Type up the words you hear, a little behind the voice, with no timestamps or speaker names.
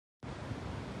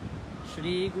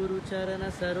श्री गुरु चरण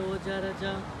सरोज रज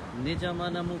निज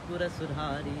मन मुकुर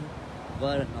सुधारी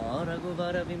वर्ण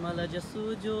रघुवर विमल जसु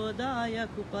जो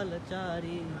दायक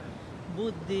फलचारी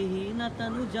बुद्धिहीन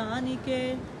तनु जानिके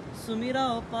सुमिरा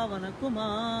पवन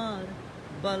कुमार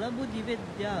बल बुद्धि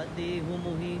विद्या देहु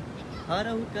मुहि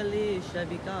हरहु कलेश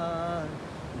विकार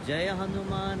जय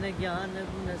हनुमान ज्ञान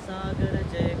गुण सागर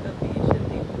जय कपीश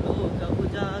लोक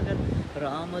उजागर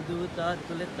रामदूता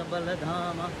तुलित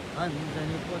बलधामा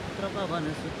अंजनी पुत्र पवन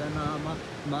सुत नामा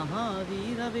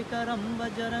महावीर विक्रम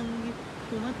बजरंगी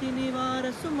कुमति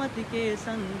निवार सुमति के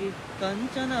संगी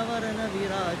कंचन वरन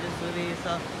विराज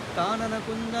सुवेसा कानन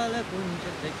कुंडल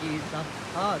कुंचित कीसा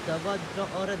हाथ वज्र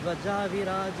और ध्वजा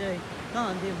विराजय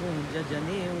कांधे मूंज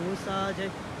जनेऊ साजय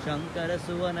शंकर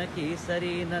सुवन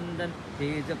केसरी नंदन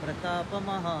तेज प्रताप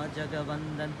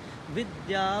महाजगवंदन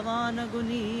विद्यावान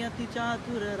गुणी अति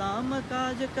चातुर राम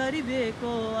काज करिबे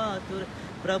को आतुर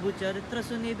प्रभु चरित्र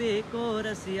सुनिबे को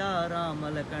रसिया राम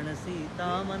लखन सीता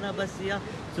मन बसिया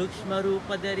सूक्ष्म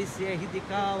रूप धरि सियहि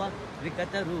दिखावा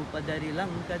विकट रूप धरि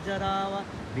लंक जरावा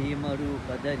भीम रूप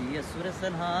धरि असुर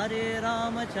संहारे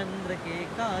रामचंद्र के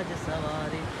काज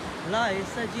सवारे लाए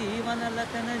सजीवन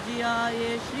लखन जियाए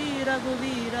श्री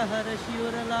रघुवीर हर्षि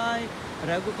उर लाए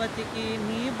रघुपति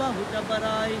कीन्ही बहुत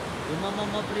बड़ाई तुम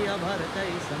मम प्रिय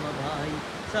भरतहि सम भाई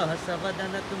सहस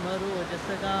वदन तुम रोजस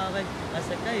गावै अस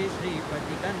कहि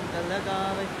श्रीपति कंठ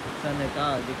लगावै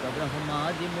सनकादिक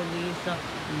ब्रह्मादि मुनीसा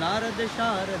नारद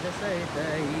शारद सहित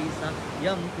ईसा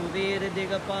यम कुबेर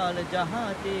दिगपाल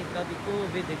जहाते कवि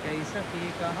कोविद कहि सके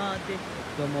कहाते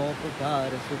तुमो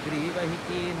पुकार सुग्रीवहि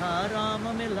कीन्हा राम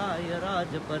मिलाय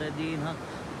राज पर दीन्हा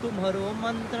तुम्हरो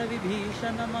मंत्र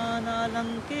विभीषण माना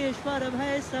लंकेश्वर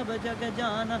भय सब जग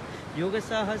जाना युग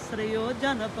सहस्र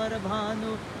योजन पर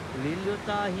भानु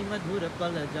लील्युताहि मधुर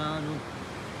पल जानु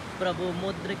प्रभु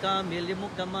मुद्रिका मिल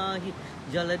मुख माहि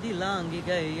जलदि लांघि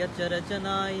गए अचर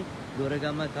चनाई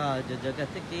दुर्गम काज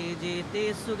जगत के जेते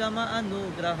सुगम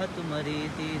अनुग्रह तुमरे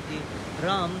तेते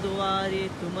राम दुआरे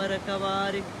तुम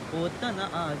रखवारे होतन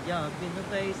आज्ञा बिन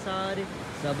पैसारे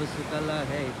सब सुकल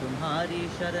है तुम्हारी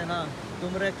शरणा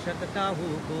तुम रक्षक काहू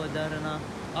को डरना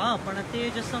आपन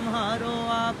तेज सम्हारो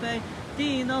आपै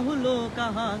तीनहु लोक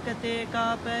हांकते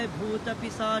कापै भूत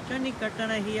पिशाच निकट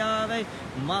नहीं आवे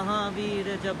महावीर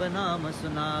जब नाम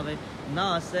सुनावे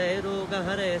नासै रोग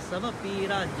हरै सब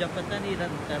पीरा जपत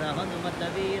निरंतर हनुमत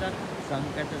वीरा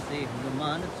संकट से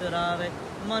हनुमान चुरावे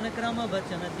मन क्रम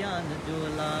वचन ध्यान जो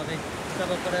लावे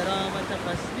सब पर राम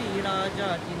तपस्वी राजा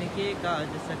जिनके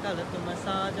काज सकल तुम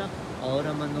साजा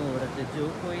और मनोरथ जो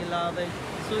कोई लावे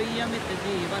सोई अमित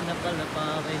जीवन पल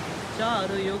पावे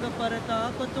चारु युग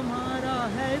परताप तुम्हारा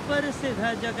है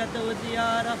प्रसिद्ध जगत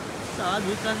उजियारा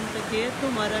साधु संत के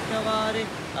तुम रखवारे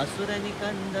असुर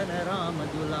निकंदन राम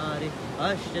दुलारे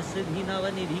अष्ट सिद्धि नव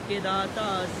निधि के दाता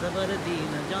सबर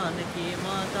दीन जानकी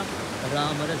माता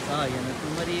राम रसायन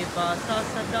तुमरे पासा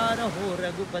सदा रहो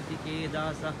रघुपति के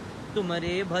दासा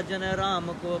तुमरे भजन राम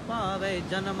को पावे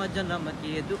जन्म जन्म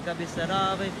के दुख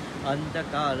बिसरावे अंत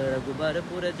काल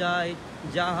रघुबरपुर जाए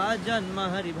जहाँ जन्म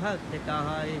हरि भक्त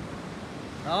कहाए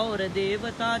और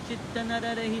देवता चित्त नर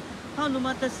रही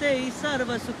हनुमत से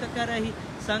सर्व सुख करही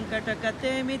संकट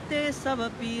कटे मिटे सब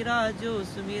पीरा जो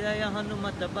सुमिरय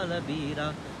हनुमत बल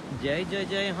बीरा जय जय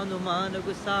जय हनुमान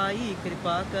गुसाई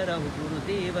कृपा करहु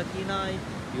गुरुदेव की नाई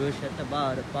यो शत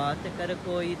बार पात कर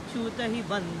कोई छूत ही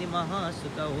बंदी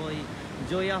महासुख होई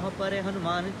जो यह पर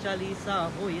हनुमान चालीसा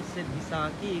होई सिद्धि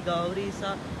साकी गौरी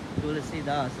सा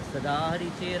तुलसीदास सदा हरि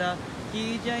चेरा की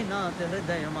जय नाथ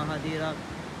हृदय महाधीरा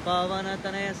पावन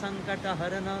तनय संकट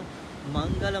हरन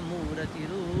मंगल मूर्ति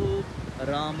रूप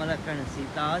राम लखन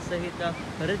सीता सहित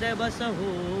हृदय बसहु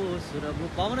सुरभु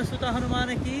पवन सुत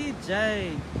हनुमान की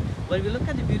जय. When we look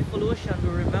at the beautiful ocean, we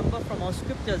remember from our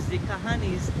scriptures the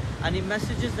kahanis and the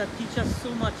messages that teach us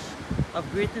so much of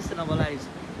greatness in our lives.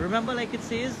 Remember, like it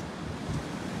says,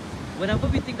 whenever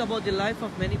we think about the life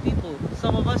of many people,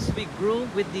 some of us, we grow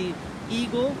with the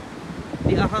ego,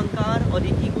 the ahankar or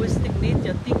the egoistic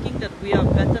nature, thinking that we are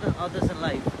better than others in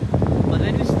life. But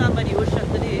when we stand by the ocean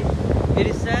today, it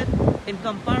is said in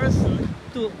comparison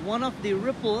to one of the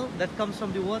ripple that comes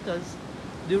from the waters,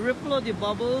 the ripple or the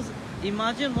bubbles,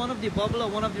 imagine one of the bubble or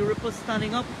one of the ripples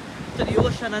standing up to the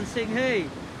ocean and saying, hey,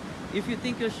 if you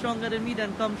think you're stronger than me,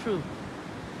 then come through.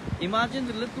 Imagine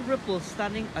the little ripple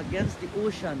standing against the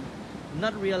ocean,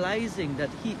 not realizing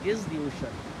that he is the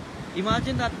ocean.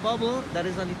 Imagine that bubble that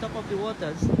is on the top of the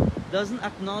waters doesn't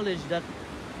acknowledge that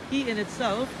he in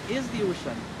itself is the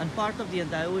ocean and part of the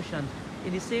entire ocean.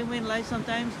 In the same way in life,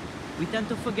 sometimes we tend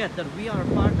to forget that we are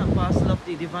part and parcel of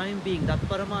the divine being, that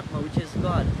Paramatma, which is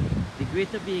God, the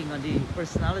greater being and the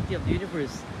personality of the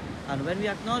universe. And when we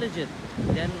acknowledge it,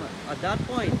 then at that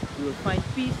point, we will find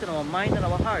peace in our mind and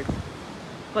our heart,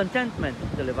 contentment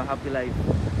to live a happy life.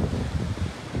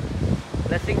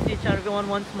 Blessings to each and everyone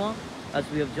once more as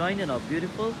we have joined in our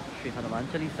beautiful Sri Hanuman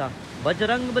Chalisa.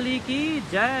 Bajrang Bali ki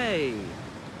Jai!